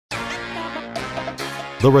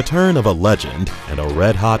The return of a legend and a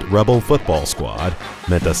red-hot Rebel football squad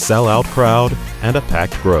meant a sellout crowd and a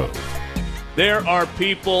packed Grove. There are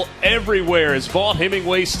people everywhere as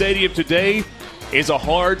Vaught-Hemingway Stadium today is a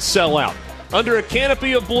hard sellout. Under a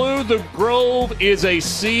canopy of blue, the Grove is a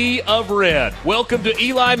sea of red. Welcome to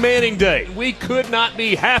Eli Manning Day. We could not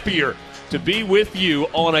be happier to be with you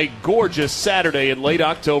on a gorgeous Saturday in late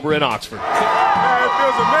October in Oxford. Man, it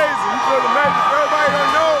feels amazing. It feels amazing. For everybody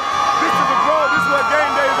don't know, this is the Grove. This is what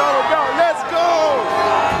game day is all about. Let's go!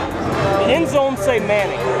 The end zone say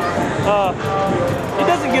Manning. It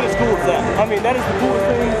doesn't get as cool as that. I mean, that is the coolest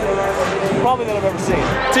thing probably that I've ever seen.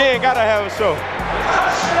 10 gotta have a show.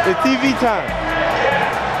 It's TV time.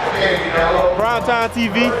 Prime time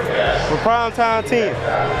TV for prime time 10.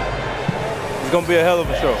 It's gonna be a hell of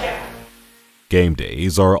a show. Game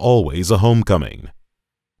days are always a homecoming,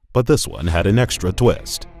 but this one had an extra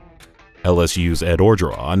twist. LSU's Ed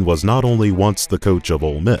Orgeron was not only once the coach of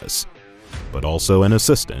Ole Miss, but also an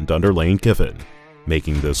assistant under Lane Kiffin,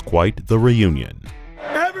 making this quite the reunion.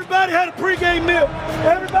 Everybody had a pregame meal.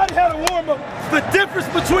 Everybody had a warm-up. The difference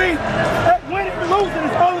between winning and losing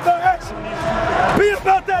is all about action. Be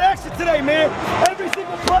about that action today, man. Every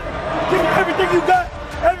single play. Give me everything you got.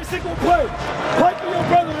 Every single play. Play for your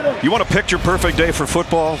brother today. You want a picture-perfect day for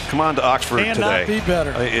football? Come on to Oxford today. Cannot be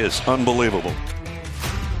better. It is unbelievable.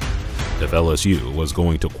 If LSU was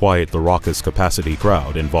going to quiet the raucous capacity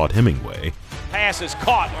crowd in Vaught-Hemingway, pass is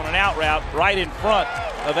caught on an out route right in front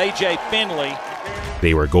of A.J. Finley.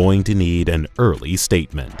 They were going to need an early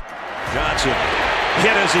statement. Johnson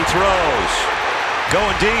hit as he throws.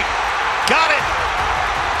 Going deep. Got it.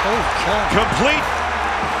 Oh, God. Complete.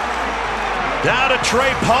 Down to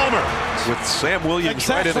Trey Palmer. With Sam Williams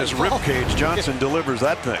right in his ribcage, Johnson delivers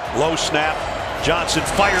that thing. Low snap. Johnson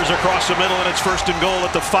fires across the middle, and it's 1st and goal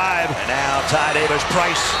at the 5. And now Ty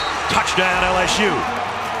Davis-Price. Touchdown LSU.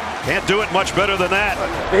 Can't do it much better than that.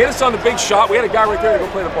 They hit us on the big shot. We had a guy right there to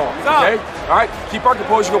go play the ball. Okay? All right, keep our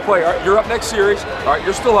composure, go play. All right, you're up next series. All right,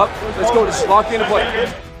 you're still up. Let's go. Just lock in and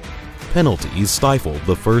play. Penalties stifled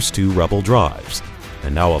the first 2 Rebel drives,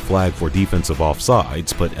 and now a flag for defensive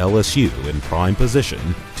offsides put LSU in prime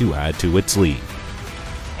position to add to its lead.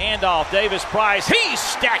 Handoff, Davis-Price. He's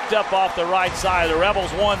stacked up off the right side. The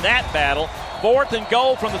Rebels won that battle. 4th and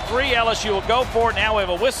goal from the 3. LSU will go for it. Now we have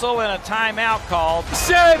a whistle and a timeout called.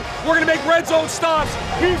 Said we're going to make red zone stops.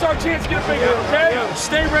 Here's our chance to get a big hit, okay?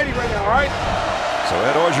 Stay ready right now, all right? So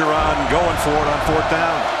Ed Orgeron going for it on 4th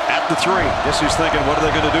down at the 3. Guess he's thinking, what are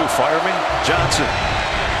they going to do? Fire me? Johnson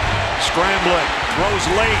scrambling, throws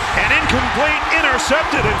late, and incomplete,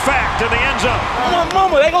 intercepted, in fact, in the end zone.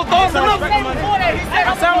 Mama, they go throw some.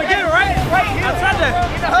 That's how we get it, right? Outside there.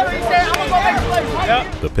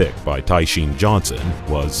 The pick by Tysheen Johnson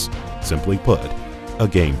was, simply put, a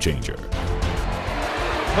game changer.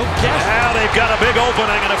 Now they've got a big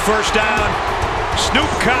opening and a 1st down. Snoop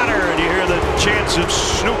Connor, and you hear the chants of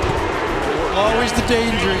Snoop. Always the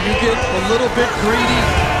danger. You get a little bit greedy.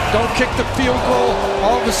 Don't kick the field goal.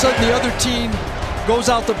 All of a sudden the other team goes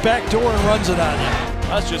out the back door and runs it on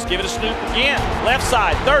you. Let's just give it a snoop again. Left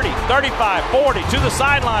side, 30, 35, 40, to the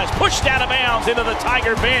sidelines. Pushed out of bounds into the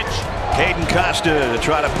Tiger bench. Caden Costa to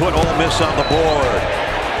try to put Ole Miss on the board.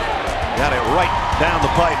 Got it right down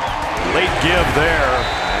the pipe. Late give there,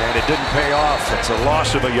 and it didn't pay off. It's a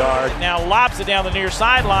loss of a yard. Now lobs it down the near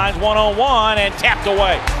sidelines, one-on-one, and tapped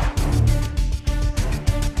away.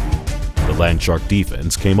 The Landshark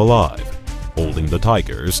defense came alive, holding the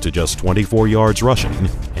Tigers to just 24 yards rushing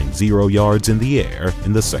and 0 yards in the air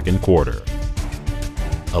in the 2nd quarter,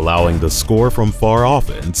 allowing the score from far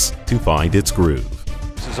offense to find its groove.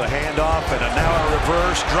 This is a handoff and now a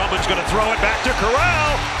reverse. Drummond's going to throw it back to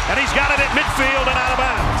Corral, and he's got it at midfield and out of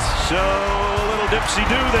bounds. So a little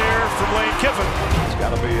dipsy-do there from Lane Kiffin. It's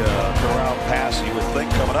got to be a Corral pass, you would think,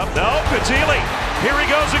 coming up. Nope, it's Ely. Here he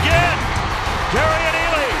goes again. Darian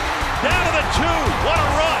Ely down to the 2. What a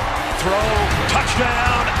run. Throw,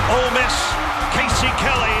 touchdown, Ole Miss. Casey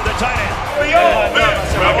Kelly, the tight end.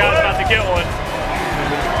 My guy's about to get one.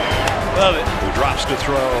 Love it. Who drops to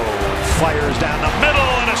throw, fires down the middle,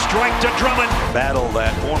 and a strike to Drummond. Battle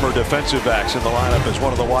that former defensive backs in the lineup as one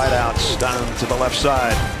of the wideouts down to the left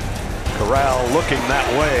side. Corral looking that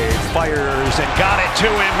way, fires and got it to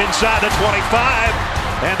him inside the 25.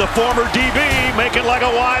 And the former DB making like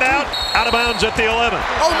a wideout, out of bounds at the 11.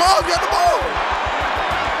 Oh, Miles got the ball.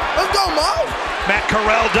 Let's go, Miles. Matt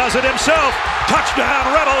Corral does it himself.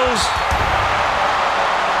 Touchdown, Rebels.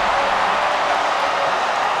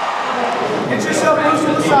 Get yourself loose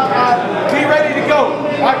to the sideline. Be ready to go.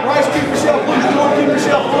 All right, Bryce, keep yourself loose. You want to keep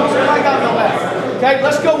yourself loose. Everybody got no that. Okay,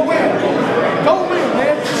 let's go win. Go win,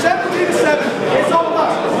 man. 70-7. It's all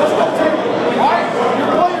us.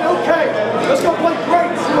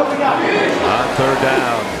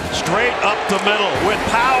 the middle with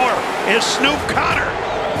power is Snoop Connor.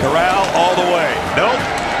 Corral all the way. Nope.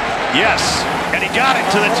 Yes. And he got it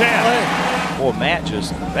to the 10. Boy, Matt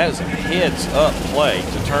that is a heads-up play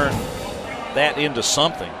to turn that into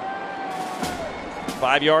something.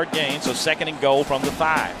 5-yard gain, so 2nd and goal from the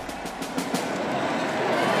 5.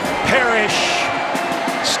 Parrish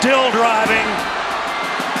still driving,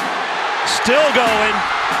 still going.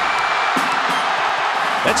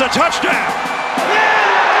 It's a touchdown.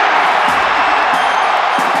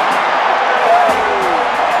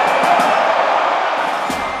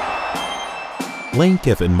 Lane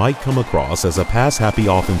Kiffin might come across as a pass-happy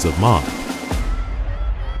offensive mind,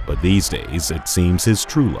 but these days it seems his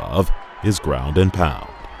true love is ground and pound.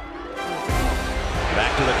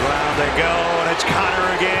 Back to the ground they go, and it's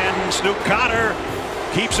Connor again. Snoop Connor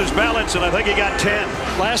keeps his balance, and I think he got 10.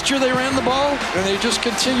 Last year they ran the ball, and they just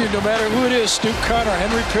continued no matter who it is. Snoop Connor,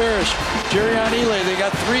 Henry Parrish, Jerry Ely. They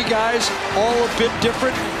got 3 guys, all a bit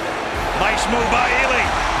different. Nice move by Ely.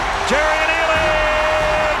 Jerry and Ely.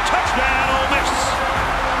 Touchdown, Ole Miss.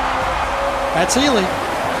 That's Ely,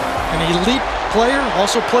 an elite player,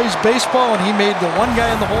 also plays baseball, and he made the one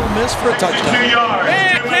guy in the whole miss for a touchdown. 2 yards,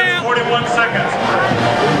 2 minutes, 41 seconds.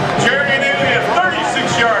 Jerry and Ely, a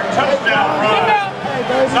 36-yard touchdown run.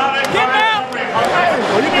 Get out!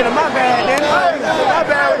 Well, you get in my bag, then. My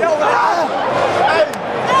bag.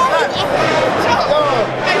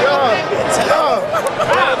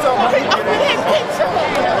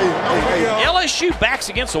 LSU backs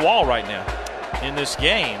against the wall right now in this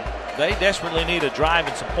game. They desperately need a drive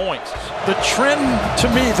and some points. The trend to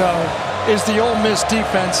me, though, is the Ole Miss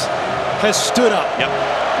defense has stood up. Yep.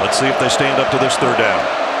 Let's see if they stand up to this 3rd down.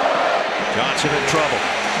 Johnson in trouble.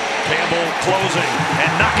 Campbell closing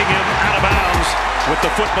and knocking him out of bounds with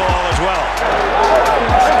the football as well.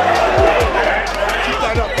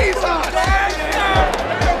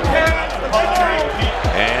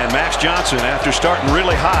 And Max Johnson, after starting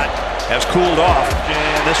really hot, has cooled off,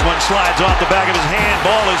 and this one slides off the back of his hand.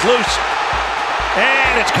 Ball is loose,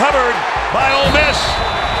 and it's covered by Ole Miss.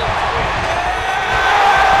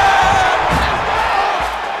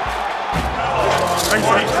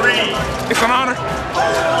 It's an honor.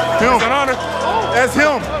 It's an honor. That's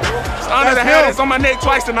him. It's an honor to have this on my neck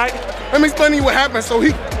twice tonight. Let me explain to you what happened. So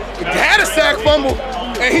he had a sack fumble,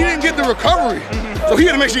 and he didn't get the recovery. So he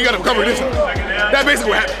had to make sure you got to recover this one. That's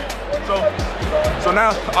basically what happened. So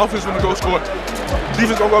now offense gonna go score.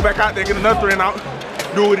 Defense gonna go back out there, get another 3 and out,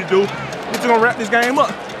 do what he do. We're just gonna wrap this game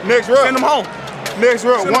up. Next rep. Send them home. Next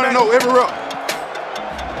rep. 1-0 every rep.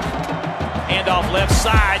 Handoff left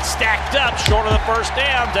side, stacked up, short of the 1st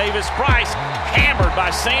down. Davis Price hammered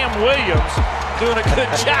by Sam Williams, doing a good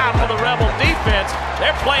job for the Rebel defense.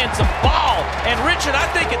 They're playing some ball. And Richard, I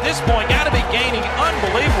think at this point, got to be gaining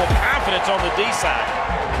unbelievable confidence on the D side.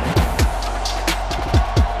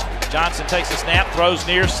 Johnson takes a snap, throws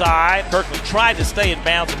near side. Kirkland tried to stay in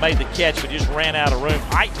bounds and made the catch, but just ran out of room.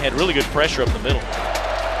 Heighton had really good pressure up the middle.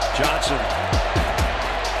 Johnson,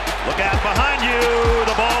 look out behind you.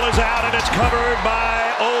 The ball is out, and it's covered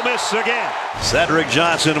by Ole Miss again. Cedric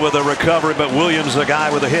Johnson with a recovery, but Williams the guy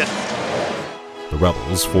with a hit. The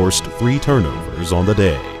Rebels forced 3 turnovers on the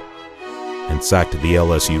day and sacked the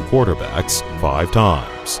LSU quarterbacks 5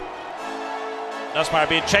 times. Nussmeier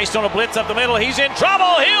being chased on a blitz up the middle. He's in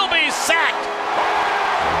trouble. He'll be sacked.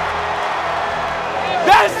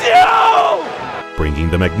 That's you! Bringing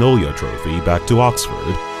the Magnolia Trophy back to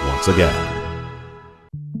Oxford once again.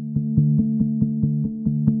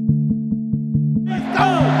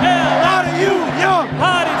 Oh, hell out of you, young.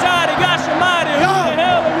 Hotty toddy, got your mighty. Who the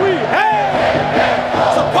hell are we? Hey!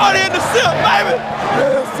 It's a party in the silk, baby.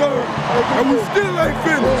 Yes, sir. And we still ain't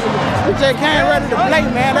finished. We just came ready to play,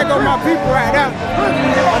 man. There go my people right now.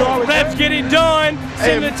 Let's get it done.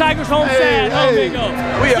 Send the Tigers home side.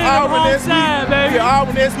 We are Auburn this week. Baby. We are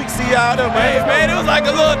Auburn this week. See y'all there, man. Man, it was like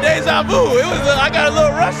a little deja vu. It was. I got a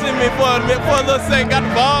little rush in me for a little second. Got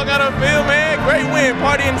the ball, got a feel, man. Great win.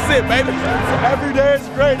 Party in the sit, baby. Every day is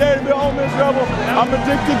a great day to be Ole Miss Rebel. I'm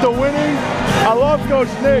addicted to winning. I love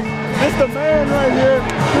Coach Nick. This is the man right here.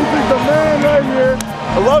 This is the man right here.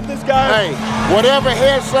 I love this guy. Hey, whatever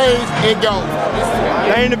head says, it goes.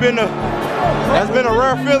 That's been a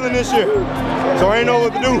rare feeling this year. So I ain't know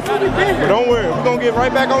what to do. But don't worry, we're gonna get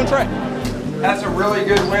right back on track. That's a really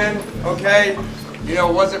good win, okay? You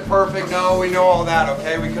know, was it perfect? No, we know all that,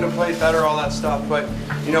 okay? We could have played better, all that stuff. But,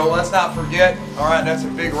 you know, let's not forget, all right, that's a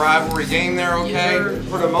big rivalry game there, okay?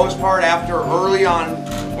 For the most part, after early on,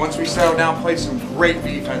 once we settled down, played some great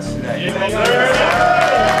defense today. You're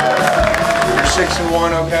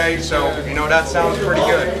 6-1, okay? So, you know, that sounds pretty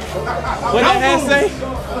good. What that hat say?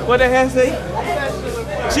 What that hat say?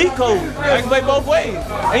 cheat code. I can play both ways.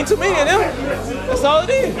 Ain't too many of them. That's all it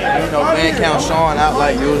is. You know, man count showing out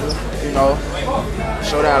like usual. You know,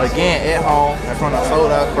 showed out again at home in front of a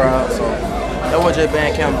sold-out crowd. So that's what just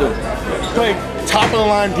band camp do. Playing top of the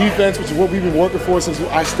line defense, which is what we've been working for since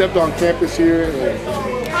I stepped on campus here. And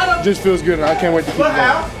it just feels good, and I can't wait to keep it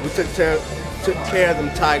going. We took care of them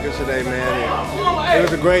Tigers today, man. It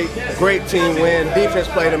was a great team win. Defense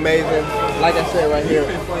played amazing. Like I said right here,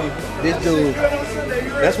 this dude,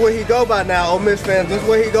 that's what he go by now, Ole Miss fans. That's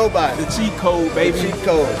what he go by. The cheat code, baby. The cheat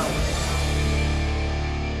code.